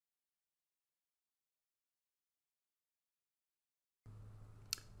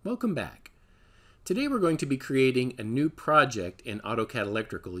Welcome back. Today we're going to be creating a new project in AutoCAD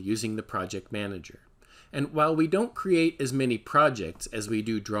Electrical using the Project Manager. And while we don't create as many projects as we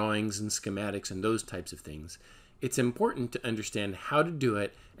do drawings and schematics and those types of things, it's important to understand how to do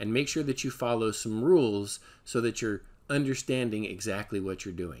it and make sure that you follow some rules so that you're understanding exactly what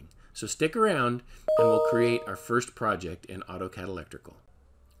you're doing. So stick around and we'll create our first project in AutoCAD Electrical.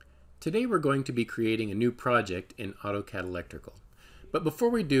 Today we're going to be creating a new project in AutoCAD Electrical. But before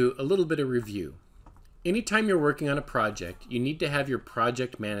we do, a little bit of review. Anytime you're working on a project, you need to have your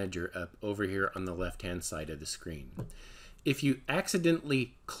project manager up over here on the left-hand side of the screen. If you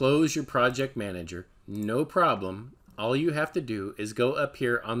accidentally close your project manager, no problem. All you have to do is go up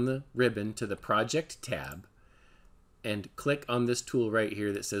here on the ribbon to the Project tab and click on this tool right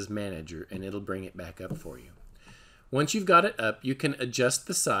here that says Manager, and it'll bring it back up for you. Once you've got it up, you can adjust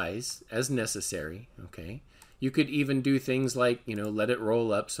the size as necessary, okay? You could even do things like, let it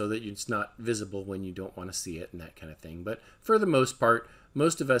roll up so that it's not visible when you don't want to see it and that kind of thing. But for the most part,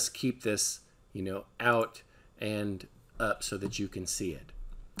 most of us keep this, out and up so that you can see it.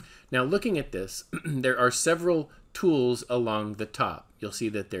 Now looking at this, there are several tools along the top. You'll see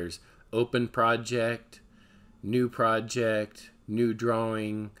that there's Open Project, New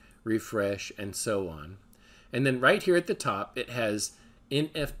Drawing, Refresh, and so on. And then right here at the top, it has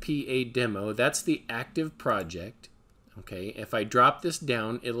NFPA Demo. That's the active project. Okay, if I drop this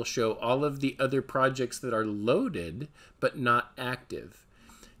down, it'll show all of the other projects that are loaded but not active.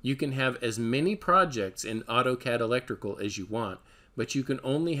 You can have as many projects in AutoCAD Electrical as you want, but you can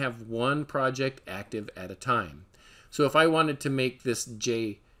only have one project active at a time. So if I wanted to make this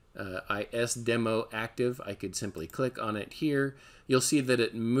JIS demo active, I could simply click on it here. You'll see that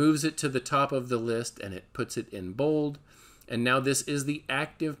it moves it to the top of the list and it puts it in bold. And now this is the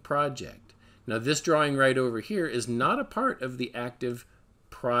active project. Now this drawing right over here is not a part of the active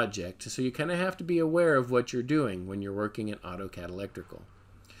project, so you kind of have to be aware of what you're doing when you're working in AutoCAD Electrical.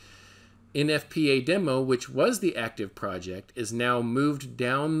 NFPA Demo, which was the active project, is now moved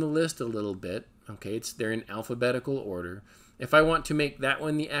down the list a little bit. Okay, they're in alphabetical order. If I want to make that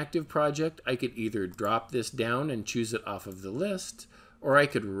one the active project, I could either drop this down and choose it off of the list, or I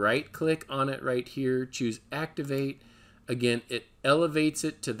could right-click on it right here, choose Activate. Again, it elevates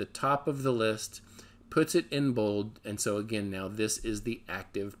it to the top of the list, puts it in bold, and so again, now this is the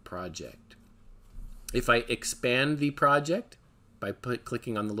active project. If I expand the project by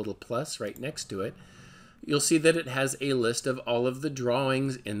clicking on the little plus right next to it, you'll see that it has a list of all of the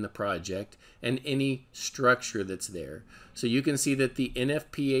drawings in the project and any structure that's there. So you can see that the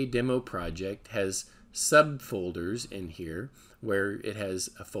NFPA Demo project has subfolders in here where it has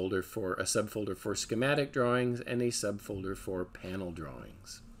a subfolder for schematic drawings and a subfolder for panel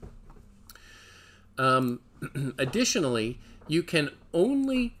drawings. Additionally, you can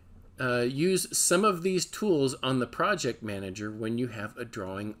only use some of these tools on the project manager when you have a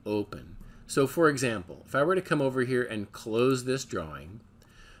drawing open. So for example, if I were to come over here and close this drawing,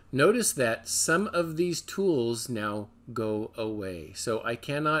 notice that some of these tools now go away. So I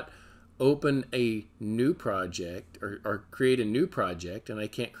cannot open a new project or create a new project, and I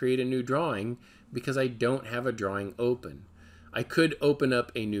can't create a new drawing because I don't have a drawing open. I could open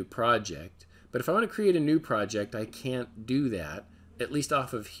up a new project, but if I want to create a new project, I can't do that, at least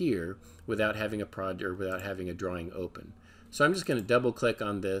off of here, without having a project or without having a drawing open. So I'm just going to double click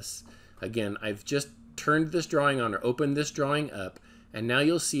on this. Again, I've just turned this drawing on or opened this drawing up, and now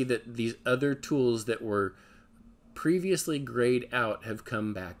you'll see that these other tools that were previously grayed out have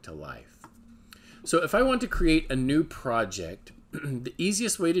come back to life. So if I want to create a new project, the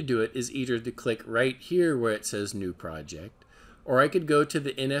easiest way to do it is either to click right here where it says New Project, or I could go to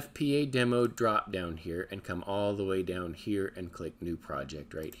the NFPA Demo drop down here and come all the way down here and click New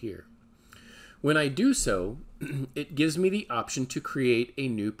Project right here. When I do so, it gives me the option to create a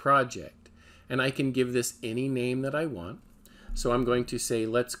new project, and I can give this any name that I want. So I'm going to say,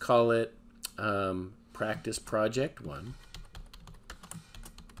 let's call it Practice Project 1.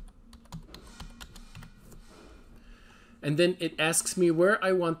 And then it asks me where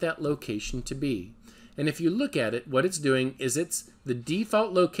I want that location to be. And if you look at it, what it's doing is the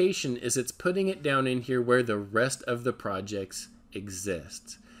default location is it's putting it down in here where the rest of the projects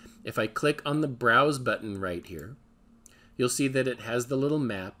exist. If I click on the Browse button right here, you'll see that it has the little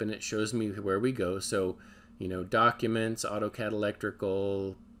map and it shows me where we go. So, Documents, AutoCAD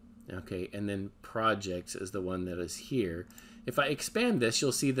Electrical, okay, and then Projects is the one that is here. If I expand this,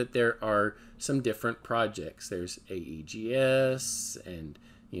 you'll see that there are some different projects. There's AEGS and,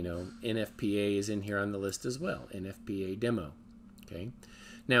 NFPA is in here on the list as well, NFPA Demo, okay?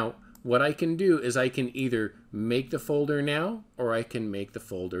 Now, what I can do is I can either make the folder now or I can make the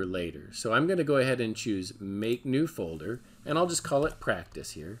folder later. So I'm going to go ahead and choose Make New Folder, and I'll just call it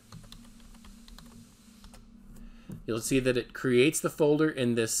Practice here. You'll see that it creates the folder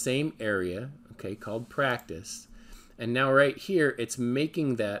in this same area, okay, called Practice. And now right here, it's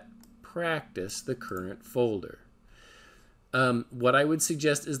making that Practice the current folder. What I would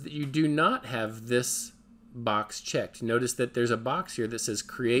suggest is that you do not have this box checked. Notice that there's a box here that says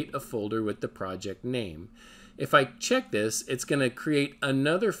Create a folder with the project name. If I check this, it's going to create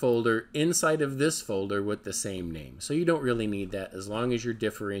another folder inside of this folder with the same name. So you don't really need that as long as you're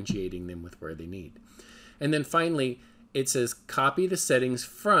differentiating them with where they need. And then finally, it says copy the settings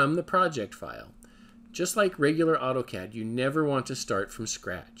from the project file. Just like regular AutoCAD, you never want to start from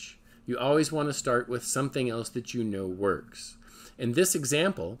scratch. You always want to start with something else that you know works. In this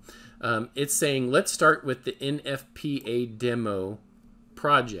example, it's saying let's start with the NFPA demo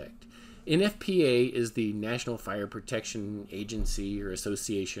project. NFPA is the National Fire Protection Agency or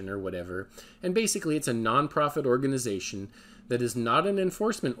Association or whatever, and basically it's a nonprofit organization that is not an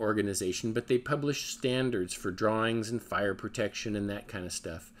enforcement organization, but they publish standards for drawings and fire protection and that kind of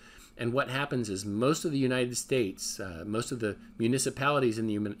stuff. And what happens is most of the United States, most of the municipalities in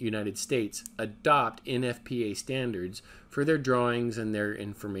the United States adopt NFPA standards for their drawings and their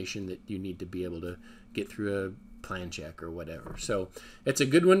information that you need to be able to get through a plan check or whatever. So it's a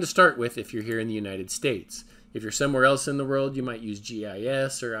good one to start with if you're here in the United States. If you're somewhere else in the world, you might use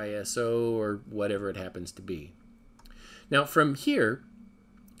GIS or ISO or whatever it happens to be. Now from here,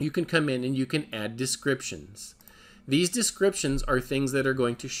 you can come in and you can add descriptions. These descriptions are things that are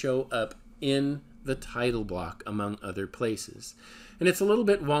going to show up in the title block among other places. And it's a little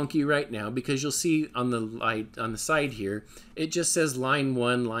bit wonky right now because you'll see on the side here, it just says line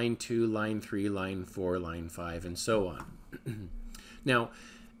 1, line 2, line 3, line 4, line 5, and so on. Now,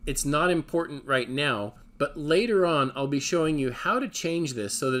 it's not important right now, but later on I'll be showing you how to change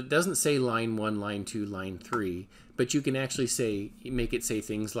this so that it doesn't say line 1, line 2, line 3, but you can actually make it say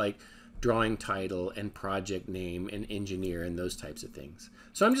things like drawing title and project name and engineer and those types of things.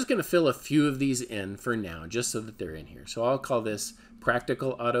 So I'm just going to fill a few of these in for now just so that they're in here. So I'll call this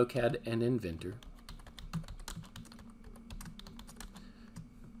Practical AutoCAD and Inventor.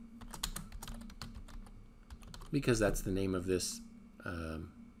 Because that's the name of this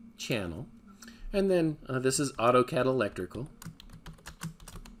channel. And then this is AutoCAD Electrical.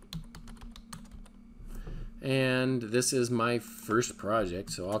 And this is my first project,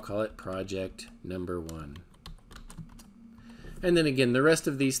 so I'll call it project number 1. And then again, the rest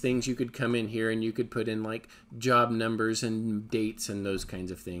of these things you could come in here and you could put in like job numbers and dates and those kinds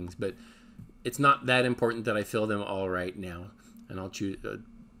of things, but it's not that important that I fill them all right now. And I'll choose,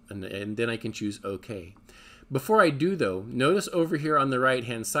 and then I can choose OK. Before I do though, notice over here on the right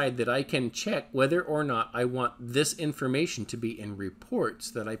hand side that I can check whether or not I want this information to be in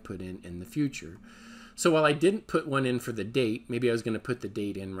reports that I put in the future. So while I didn't put one in for the date, maybe I was going to put the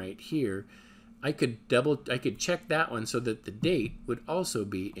date in right here, I could check that one so that the date would also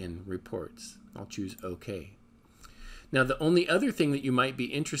be in reports. I'll choose OK. Now the only other thing that you might be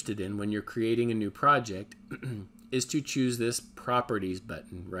interested in when you're creating a new project is to choose this Properties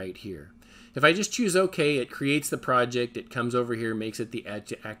button right here. If I just choose OK, it creates the project, it comes over here, makes it the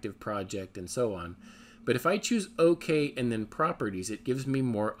active project, and so on. But if I choose OK and then Properties, it gives me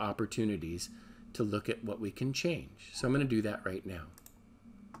more opportunities to look at what we can change. So I'm going to do that right now.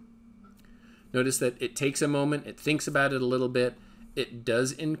 Notice that it takes a moment, it thinks about it a little bit. It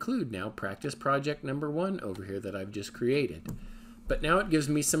does include now practice project number 1 over here that I've just created. But now it gives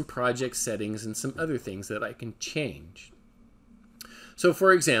me some project settings and some other things that I can change. So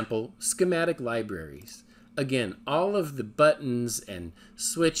for example, schematic libraries. Again, all of the buttons and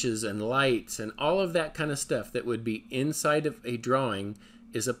switches and lights and all of that kind of stuff that would be inside of a drawing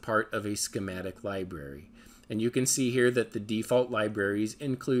is a part of a schematic library. And you can see here that the default libraries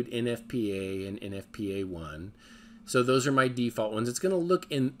include NFPA and NFPA1. So those are my default ones. It's going to look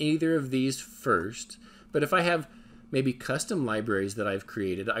in either of these first. But if I have maybe custom libraries that I've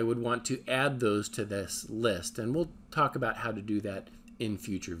created, I would want to add those to this list. And we'll talk about how to do that in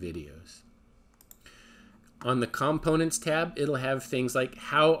future videos. On the Components tab, it'll have things like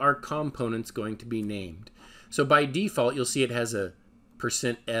how are components going to be named. So by default, you'll see it has a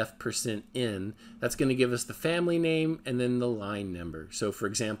 %F, %N. That's going to give us the family name and then the line number. So for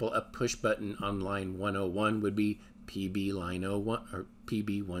example, a push button on line 101 would be PB line 01 or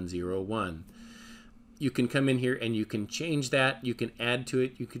PB 101. You can come in here and you can change that. You can add to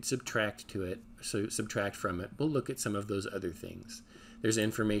it. You could subtract to it. So subtract from it. We'll look at some of those other things. There's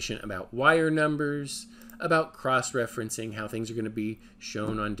information about wire numbers, about cross-referencing, how things are going to be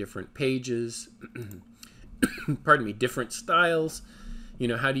shown on different pages, pardon me, different styles. You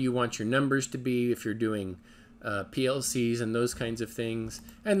know, how do you want your numbers to be if you're doing PLCs and those kinds of things,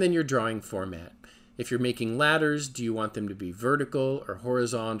 and then your drawing format. If you're making ladders, do you want them to be vertical or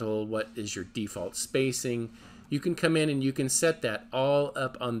horizontal? What is your default spacing? You can come in and you can set that all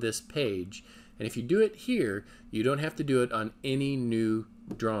up on this page. And if you do it here, you don't have to do it on any new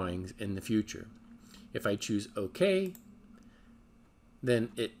drawings in the future. If I choose OK, then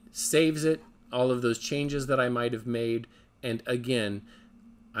it saves it, all of those changes that I might have made, and again,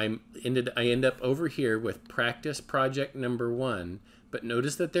 I end up over here with practice project number 1, but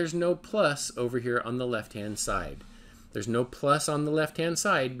notice that there's no plus over here on the left-hand side. There's no plus on the left-hand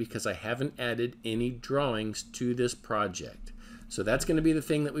side because I haven't added any drawings to this project. So that's going to be the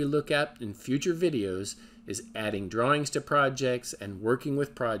thing that we look at in future videos, is adding drawings to projects and working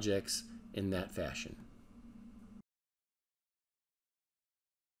with projects in that fashion.